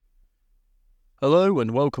Hello and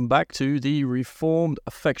welcome back to the Reformed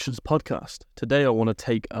Affections podcast. Today I want to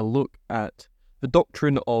take a look at the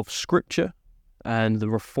doctrine of Scripture and the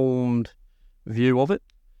Reformed view of it.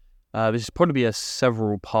 This is probably a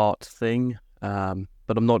several part thing,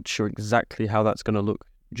 but I'm not sure exactly how that's going to look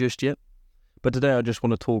just yet. But today I just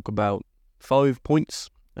want to talk about 5 points.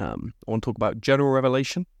 I want to talk about general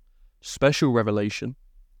revelation, special revelation,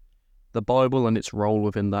 the Bible and its role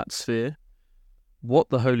within that sphere, what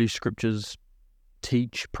the Holy Scriptures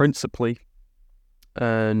teach principally,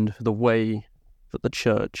 and the way that the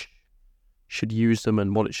church should use them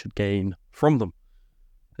and what it should gain from them.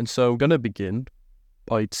 And so I'm going to begin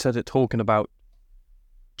by talking about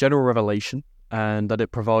general revelation, and that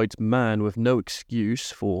it provides man with no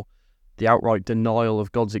excuse for the outright denial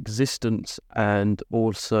of God's existence and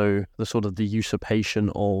also the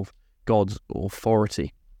usurpation of God's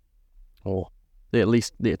authority, or at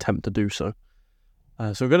least the attempt to do so.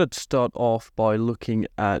 So we're going to start off by looking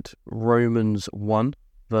at Romans 1,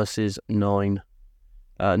 verses 19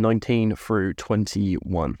 through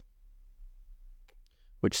 21,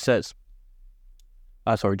 which says,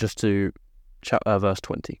 verse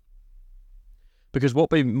 20. Because what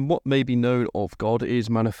may be known of God is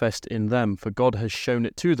manifest in them, for God has shown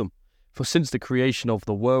it to them. For since the creation of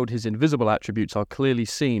the world, his invisible attributes are clearly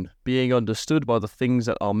seen, being understood by the things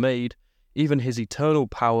that are made, even his eternal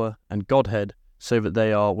power and Godhead, so that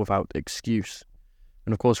they are without excuse.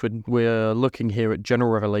 And of course, we're looking here at general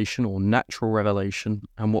revelation or natural revelation,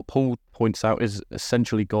 and what Paul points out is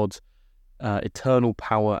essentially God's eternal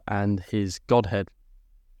power and his Godhead.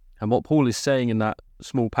 And what Paul is saying in that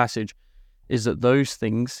small passage is that those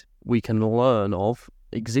things we can learn of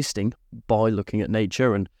existing by looking at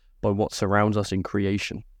nature and by what surrounds us in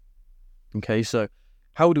creation. Okay, so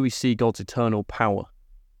how do we see God's eternal power?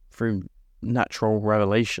 Through natural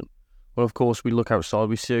revelation. Well, of course, we look outside,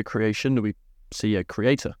 we see a creation, we see a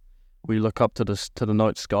creator. We look up to the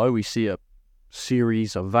night sky, we see a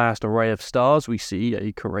vast array of stars, we see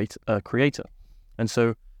a creator. And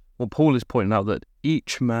so what Paul is pointing out, that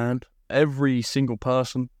each man, every single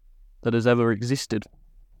person that has ever existed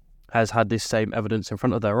has had this same evidence in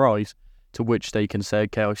front of their eyes, to which they can say,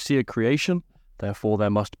 okay, I see a creation, therefore there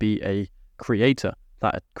must be a creator.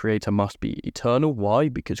 That creator must be eternal. Why?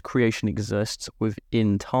 Because creation exists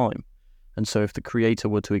within time. And so if the creator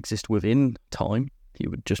were to exist within time, he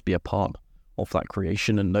would just be a part of that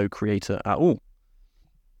creation and no creator at all.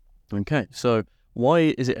 Okay, so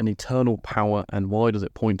why is it an eternal power, and why does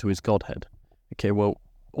it point to his Godhead? Okay, well,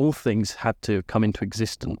 all things had to come into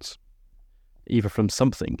existence, either from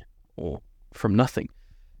something or from nothing.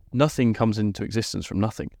 Nothing comes into existence from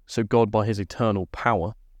nothing. So God, by his eternal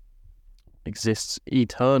power, exists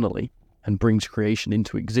eternally and brings creation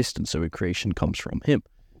into existence, so creation comes from him.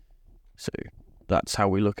 So that's how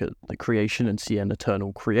we look at the creation and see an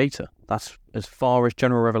eternal creator. That's as far as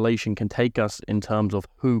general revelation can take us in terms of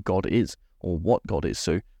who God is or what God is.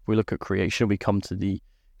 So if we look at creation, we come to the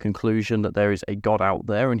conclusion that there is a God out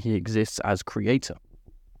there and he exists as creator.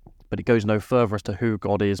 But it goes no further as to who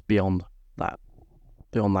God is beyond that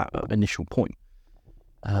initial point.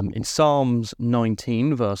 In Psalms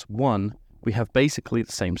 19, verse 1, we have basically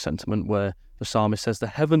the same sentiment where the psalmist says, the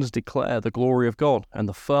heavens declare the glory of God, and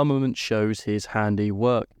the firmament shows his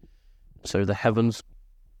handiwork. So the heavens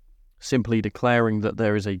simply declaring that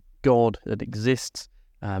there is a God that exists,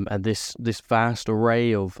 and this vast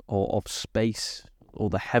array of space,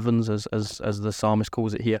 or the heavens as the psalmist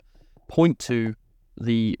calls it here, point to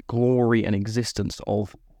the glory and existence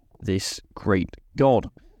of this great God.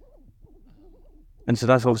 And so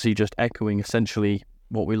that's obviously just echoing essentially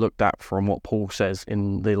what we looked at from what Paul says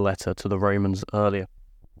in the letter to the Romans earlier.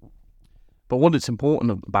 But what is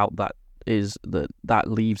important about that is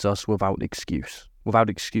that leaves us without excuse. Without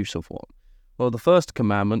excuse of what? Well, the first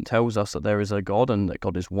commandment tells us that there is a God and that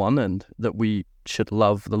God is one, and that we should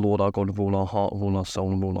love the Lord our God with all our heart, with all our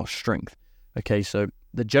soul, and with all our strength. Okay, so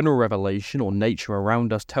the general revelation or nature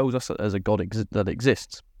around us tells us that there's a God that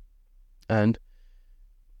exists. And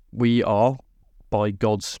we are, by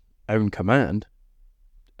God's own command,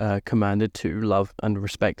 commanded to love and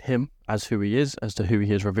respect him as who he is, as to who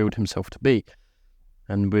he has revealed himself to be.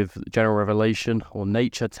 And with general revelation or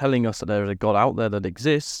nature telling us that there is a God out there that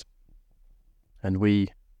exists, and we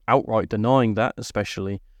outright denying that,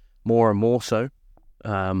 especially more and more so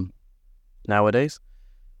nowadays,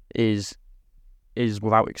 is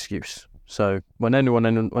without excuse. So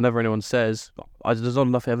whenever anyone says, there's not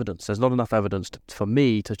enough evidence for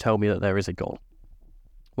me to tell me that there is a God.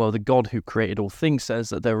 Well, the God who created all things says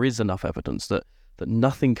that there is enough evidence that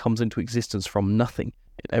nothing comes into existence from nothing.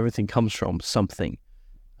 Everything comes from something.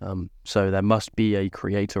 So there must be a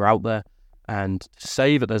creator out there, And to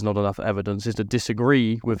say that there's not enough evidence is to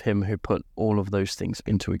disagree with him who put all of those things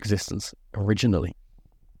into existence originally.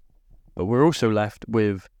 But we're also left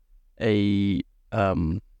with a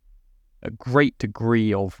great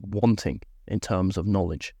degree of wanting in terms of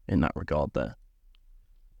knowledge in that regard there.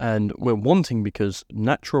 And we're wanting because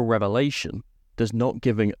natural revelation does not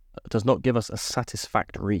give us a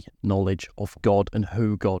satisfactory knowledge of God and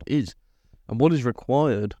who God is. And what is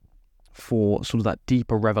required for sort of that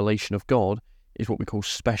deeper revelation of God is what we call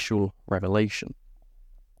special revelation.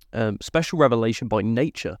 Special revelation by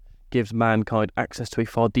nature gives mankind access to a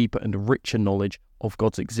far deeper and richer knowledge of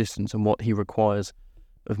God's existence and what he requires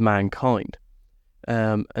of mankind.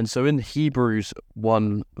 And so in Hebrews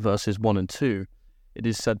 1 verses 1 and 2, it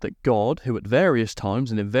is said that God, who at various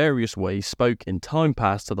times and in various ways spoke in time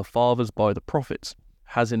past to the fathers by the prophets,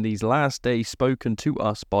 has in these last days spoken to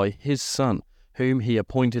us by his Son, whom he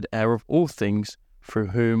appointed heir of all things, through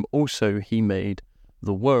whom also he made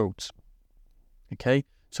the worlds. Okay,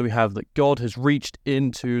 so we have that God has reached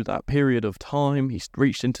into that period of time. He's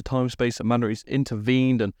reached into time, space and matter. He's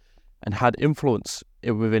intervened and had influence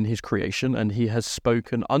within his creation, and he has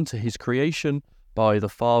spoken unto his creation by the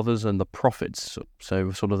fathers and the prophets.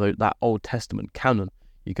 So sort of that Old Testament canon.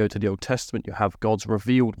 You go to the Old Testament, you have God's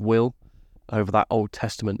revealed will over that Old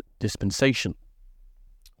Testament dispensation,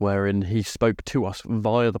 wherein he spoke to us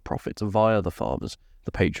via the prophets, via the fathers,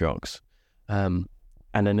 the patriarchs. And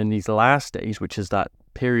then in these last days, which is that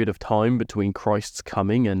period of time between Christ's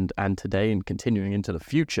coming and today and continuing into the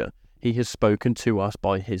future, he has spoken to us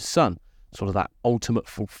by his Son. Sort of that ultimate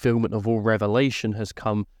fulfillment of all revelation has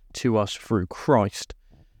come to us through Christ.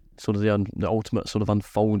 Sort of the ultimate sort of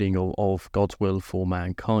unfolding of God's will for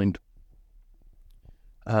mankind.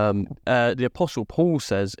 The Apostle Paul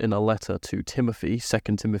says in a letter to Timothy, 2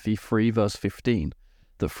 Timothy 3 verse 15,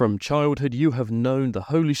 that from childhood you have known the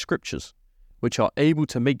Holy Scriptures, which are able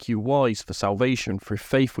to make you wise for salvation through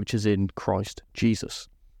faith which is in Christ Jesus.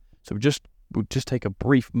 So we'll just take a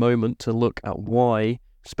brief moment to look at why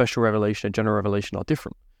special revelation and general revelation are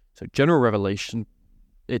different. So general revelation,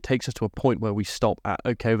 it takes us to a point where we stop at,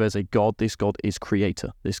 okay, there's a God, this God is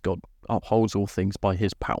creator, this God upholds all things by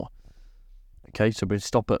his power. Okay, so we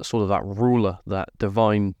stop at sort of that ruler, that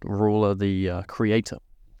divine ruler, the creator.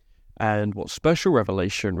 And what special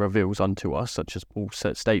revelation reveals unto us, such as Paul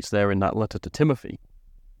states there in that letter to Timothy,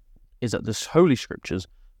 is that the Holy Scriptures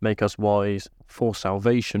make us wise for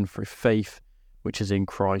salvation through faith, which is in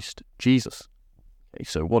Christ Jesus. Okay,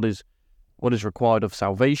 so what is required of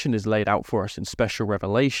salvation is laid out for us in special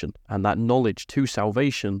revelation, and that knowledge to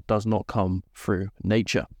salvation does not come through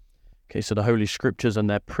nature. Okay, so the Holy Scriptures and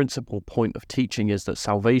their principal point of teaching is that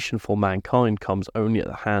salvation for mankind comes only at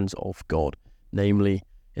the hands of God, namely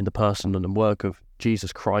in the person and the work of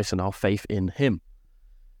Jesus Christ and our faith in him.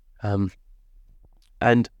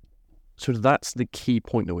 And so that's the key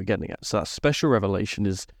point that we're getting at. So that special revelation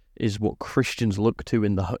is what Christians look to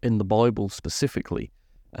in the Bible specifically,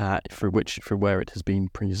 for where it has been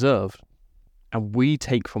preserved, and we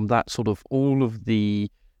take from that sort of all of the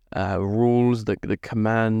rules, the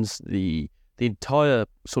commands, the entire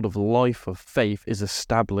sort of life of faith is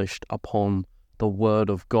established upon the Word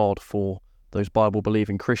of God for those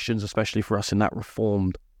Bible-believing Christians, especially for us in that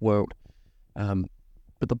Reformed world.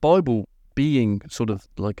 But the Bible being sort of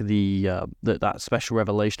like that special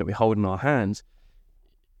revelation that we hold in our hands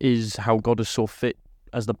is how God has saw fit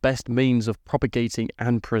as the best means of propagating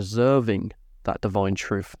and preserving that divine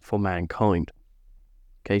truth for mankind.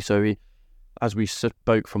 Okay, so as we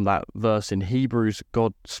spoke from that verse in Hebrews,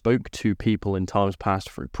 God spoke to people in times past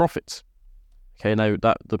through prophets. Okay, now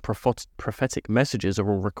that the prophetic messages are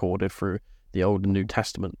all recorded through the Old and New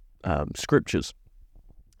Testament scriptures.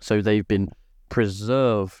 So they've been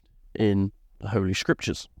preserved in the Holy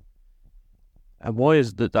Scriptures. And why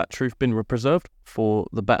is that truth been preserved? For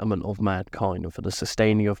the betterment of mankind and for the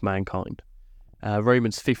sustaining of mankind.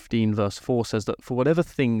 Romans 15 verse 4 says that for whatever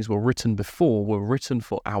things were written before were written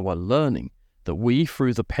for our learning, that we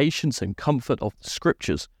through the patience and comfort of the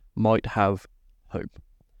Scriptures might have hope.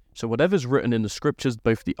 So whatever's written in the Scriptures,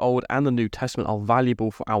 both the Old and the New Testament, are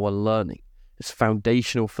valuable for our learning. It's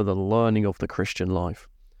foundational for the learning of the Christian life.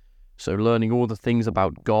 So learning all the things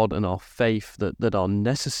about God and our faith that are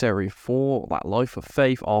necessary for that life of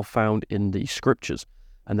faith are found in the Scriptures,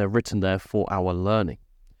 and they're written there for our learning.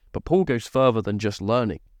 But Paul goes further than just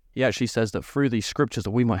learning. He actually says that through these Scriptures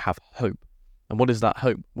that we might have hope. And what is that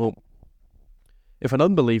hope? Well, if an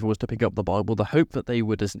unbeliever was to pick up the Bible, the hope that they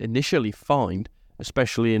would initially find,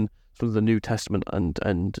 especially in sort of the New Testament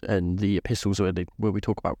and the epistles where we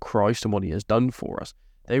talk about Christ and what he has done for us,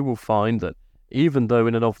 they will find that even though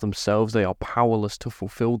in and of themselves they are powerless to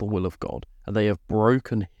fulfill the will of God, and they have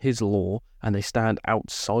broken his law, and they stand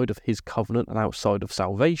outside of his covenant and outside of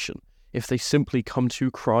salvation, if they simply come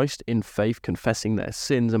to Christ in faith, confessing their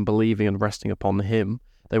sins and believing and resting upon him,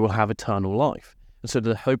 they will have eternal life. And so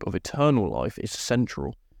the hope of eternal life is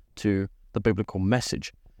central to the biblical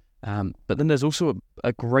message. But then there's also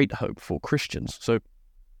a great hope for Christians. So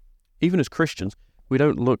even as Christians, we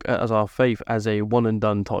don't look at our faith as a one and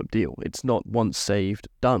done type deal. It's not once saved,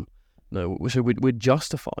 done. No, so we're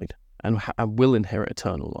justified and will inherit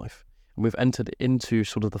eternal life. And we've entered into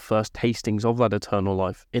sort of the first tastings of that eternal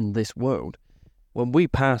life in this world. When we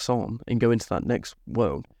pass on and go into that next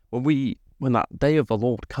world, when that day of the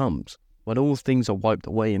Lord comes, when all things are wiped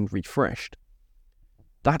away and refreshed,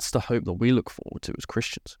 that's the hope that we look forward to as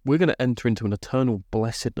Christians. We're going to enter into an eternal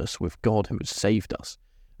blessedness with God who has saved us,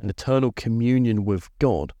 an eternal communion with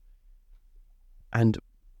God, and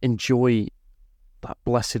enjoy that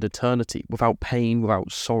blessed eternity without pain,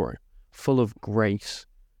 without sorrow, full of grace,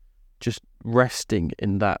 just resting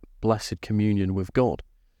in that blessed communion with God.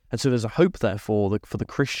 And so there's a hope there for the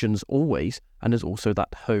Christians always, and there's also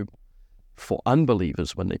that hope for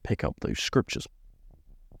unbelievers when they pick up those scriptures.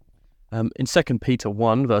 In 2 Peter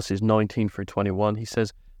 1, verses 19 through 21, he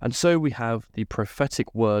says, "And so we have the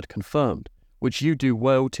prophetic word confirmed, which you do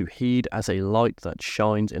well to heed as a light that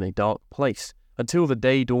shines in a dark place, until the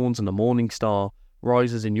day dawns and the morning star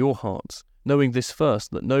rises in your hearts, knowing this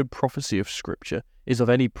first, that no prophecy of Scripture is of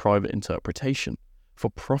any private interpretation. For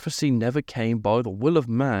prophecy never came by the will of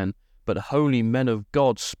man, but holy men of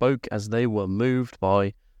God spoke as they were moved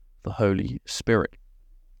by the Holy Spirit."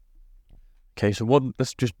 Okay, so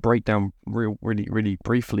let's just break down really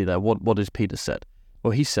briefly there. What has Peter said?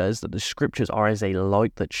 Well, he says that the Scriptures are as a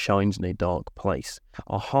light that shines in a dark place.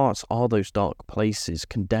 Our hearts are those dark places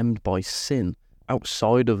condemned by sin,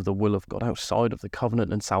 outside of the will of God, outside of the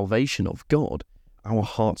covenant and salvation of God. Our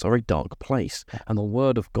hearts are a dark place, and the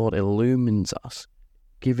Word of God illumines us,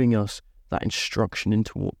 giving us that instruction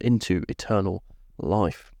into eternal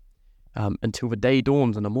life. Until the day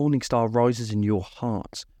dawns and the morning star rises in your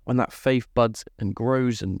hearts. When that faith buds and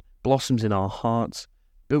grows and blossoms in our hearts,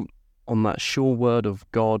 built on that sure word of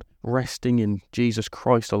God, resting in Jesus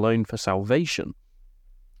Christ alone for salvation,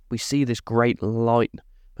 we see this great light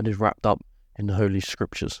that is wrapped up in the Holy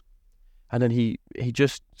Scriptures. And then he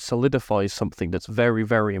just solidifies something that's very,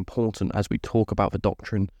 very important as we talk about the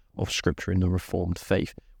doctrine of Scripture in the Reformed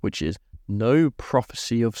faith, which is no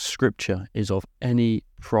prophecy of Scripture is of any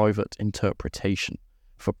private interpretation.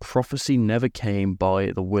 For prophecy never came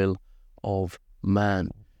by the will of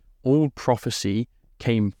man. All prophecy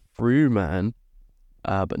came through man,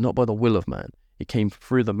 but not by the will of man. It came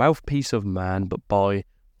through the mouthpiece of man, but by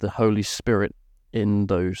the Holy Spirit in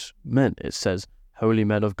those men. It says, holy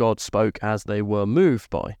men of God spoke as they were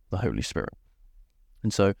moved by the Holy Spirit.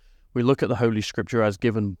 And so we look at the Holy Scripture as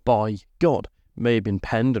given by God. It may have been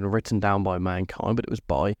penned and written down by mankind, but it was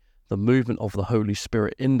by the movement of the Holy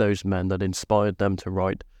Spirit in those men that inspired them to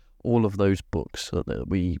write all of those books that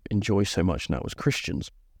we enjoy so much now as Christians.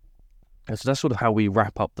 And so that's sort of how we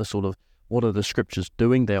wrap up the sort of, what are the Scriptures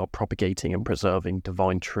doing? They are propagating and preserving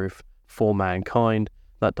divine truth for mankind.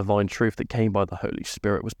 That divine truth that came by the Holy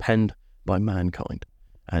Spirit was penned by mankind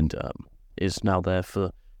and is now there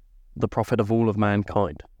for the profit of all of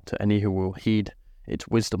mankind, to any who will heed its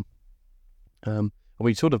wisdom.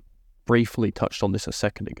 We sort of briefly touched on this a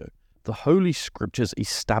second ago. The Holy Scriptures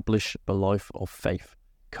establish the life of faith,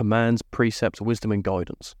 commands, precepts, wisdom, and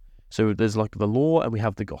guidance. So there's like the law and we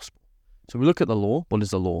have the gospel. So we look at the law. What is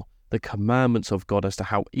the law? The commandments of God as to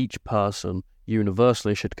how each person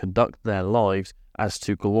universally should conduct their lives as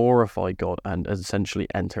to glorify God and essentially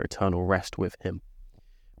enter eternal rest with Him.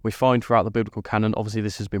 We find throughout the biblical canon, obviously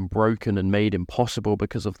this has been broken and made impossible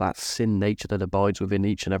because of that sin nature that abides within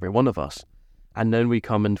each and every one of us. And then we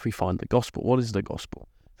come and we find the gospel. What is the gospel?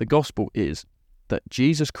 The gospel is that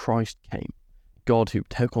Jesus Christ came, God who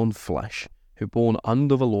took on flesh, who born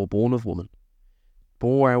under the law, born of woman,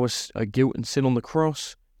 bore our guilt and sin on the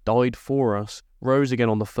cross, died for us, rose again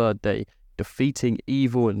on the third day, defeating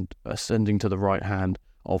evil and ascending to the right hand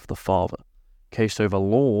of the Father. Okay, so the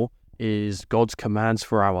law is God's commands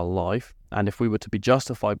for our life, and if we were to be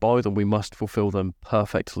justified by them, we must fulfill them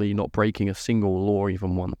perfectly, not breaking a single law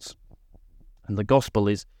even once. And the gospel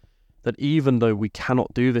is that even though we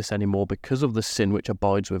cannot do this anymore because of the sin which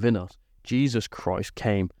abides within us, Jesus Christ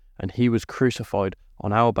came and He was crucified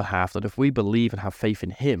on our behalf, that if we believe and have faith in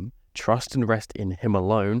Him, trust and rest in Him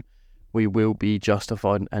alone, we will be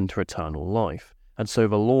justified and enter eternal life. And so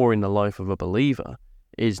the law in the life of a believer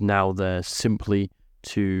is now there simply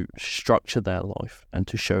to structure their life and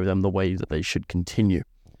to show them the way that they should continue.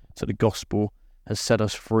 So the gospel has set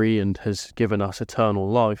us free and has given us eternal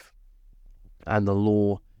life, and the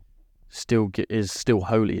law is still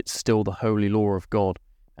holy. It's still the holy law of God.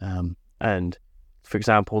 And for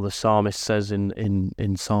example, the psalmist says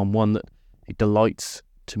in Psalm 1 that he delights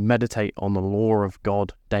to meditate on the law of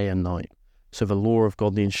God day and night. So the law of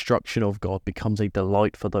God, the instruction of God, becomes a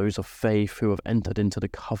delight for those of faith who have entered into the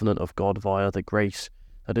covenant of God via the grace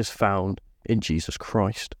that is found in Jesus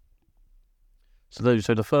Christ. So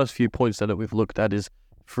the first few points that we've looked at is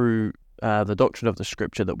through the doctrine of the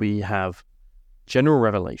Scripture that we have general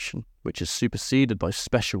revelation, which is superseded by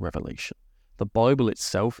special revelation. The Bible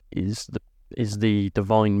itself is the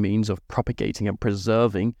divine means of propagating and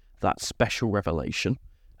preserving that special revelation.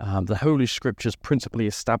 The Holy Scriptures principally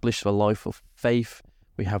establish the life of faith.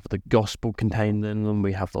 We have the gospel contained in them,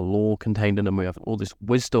 we have the law contained in them, we have all this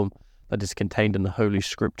wisdom that is contained in the Holy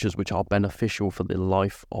Scriptures, which are beneficial for the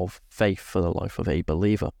life of faith, for the life of a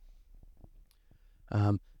believer.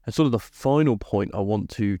 And sort of the final point I want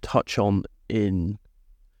to touch on in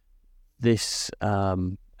this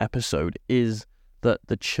episode is that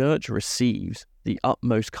the church receives the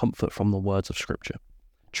utmost comfort from the words of Scripture.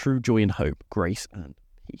 True joy and hope, grace and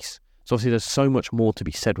peace. So obviously there's so much more to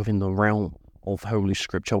be said within the realm of Holy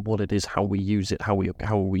Scripture, what it is, how we use it, how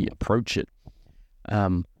we approach it.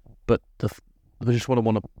 But just what I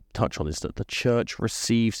want to touch on is that the church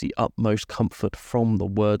receives the utmost comfort from the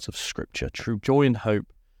words of Scripture. True joy and hope,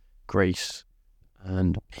 grace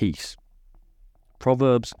and peace.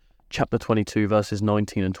 Proverbs chapter 22 verses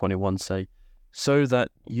 19 and 21 say, "So that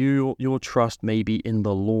your trust may be in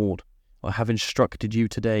the Lord. I have instructed you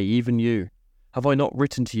today, even you. Have I not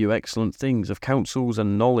written to you excellent things of counsels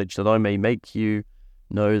and knowledge, that I may make you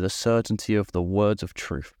know the certainty of the words of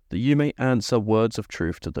truth, that you may answer words of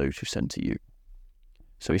truth to those who send to you."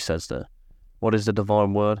 So he says there, what is the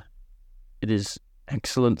divine word? It is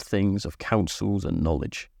excellent things of counsels and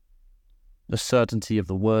knowledge, the certainty of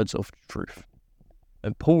the words of truth.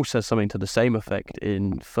 And Paul says something to the same effect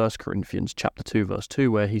in 1 Corinthians chapter 2 verse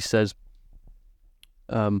 2, where he says,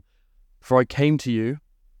 "For I came to you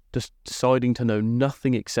just deciding to know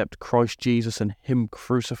nothing except Christ Jesus and Him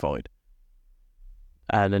crucified."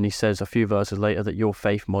 And then he says a few verses later that your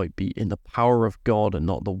faith might be in the power of God and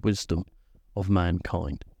not the wisdom of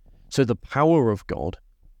mankind. So the power of God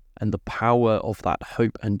and the power of that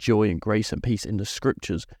hope and joy and grace and peace in the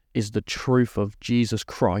Scriptures is the truth of Jesus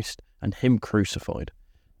Christ and Him crucified.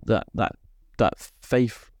 That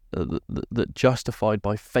faith, that justified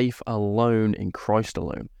by faith alone in Christ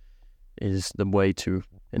alone, is the way to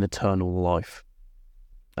an eternal life.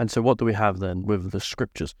 And so what do we have then with the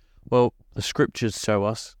Scriptures? Well, the Scriptures show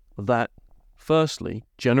us that, firstly,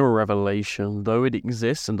 general revelation, though it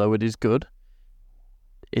exists and though it is good,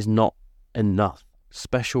 is not enough.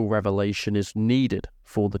 Special revelation is needed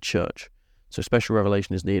for the church. So special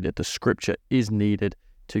revelation is needed. The Scripture is needed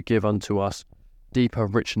to give unto us deeper,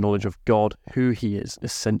 rich knowledge of God, who He is,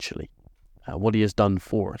 essentially, what He has done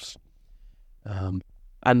for us.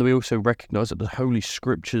 And we also recognize that the Holy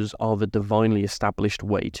Scriptures are the divinely established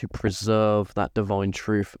way to preserve that divine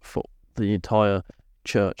truth for the entire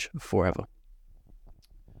church forever.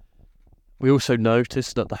 We also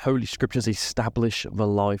notice that the Holy Scriptures establish the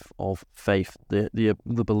life of faith. The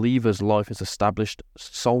believer's life is established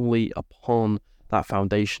solely upon that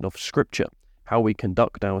foundation of Scripture. How we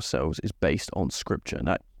conduct ourselves is based on Scripture,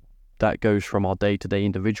 and that goes from our day-to-day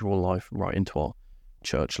individual life right into our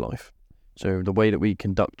church life. So the way that we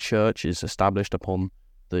conduct church is established upon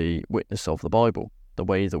the witness of the Bible. The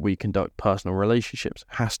way that we conduct personal relationships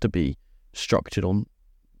has to be structured on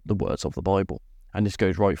the words of the Bible. And this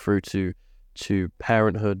goes right through to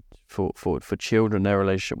parenthood for children, their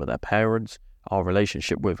relationship with their parents, our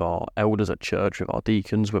relationship with our elders at church, with our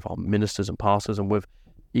deacons, with our ministers and pastors, and with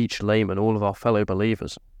each layman, all of our fellow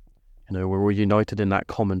believers. We're all united in that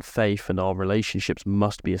common faith, and our relationships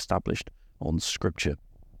must be established on Scripture.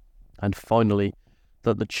 And finally,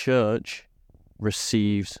 that the church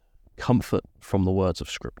receives comfort from the words of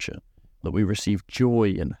Scripture, that we receive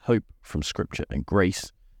joy and hope from Scripture, and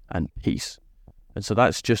grace and peace. And so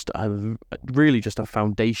that's just really just a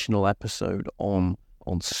foundational episode on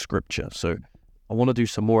Scripture. So I want to do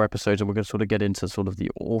some more episodes, and we're going to sort of get into sort of the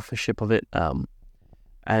authorship of it.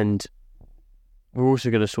 And we're also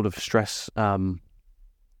going to sort of stress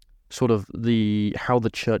sort of how the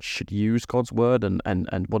church should use God's word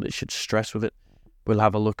and what it should stress with it. We'll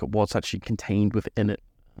have a look at what's actually contained within it.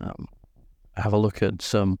 Have a look at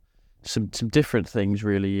some different things,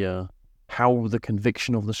 really. How the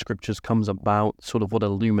conviction of the Scriptures comes about, sort of what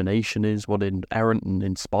illumination is, what inerrant and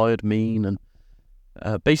inspired mean, and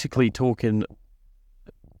basically talking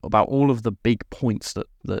about all of the big points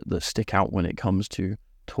that stick out when it comes to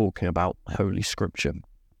talking about Holy Scripture.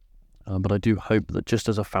 But I do hope that just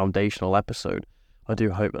as a foundational episode, I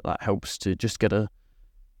do hope that helps to just get a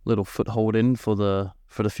little foothold in for the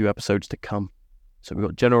few episodes to come. So we've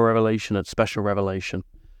got general revelation and special revelation.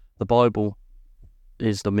 The Bible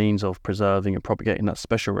is the means of preserving and propagating that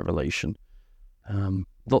special revelation.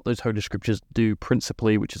 What those Holy Scriptures do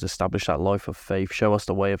principally, which is establish that life of faith, show us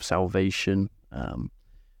the way of salvation,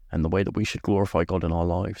 and the way that we should glorify God in our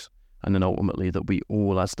lives. And then ultimately that we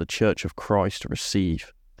all, as the Church of Christ,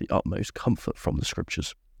 receive the utmost comfort from the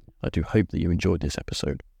Scriptures. I do hope that you enjoyed this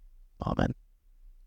episode. Amen.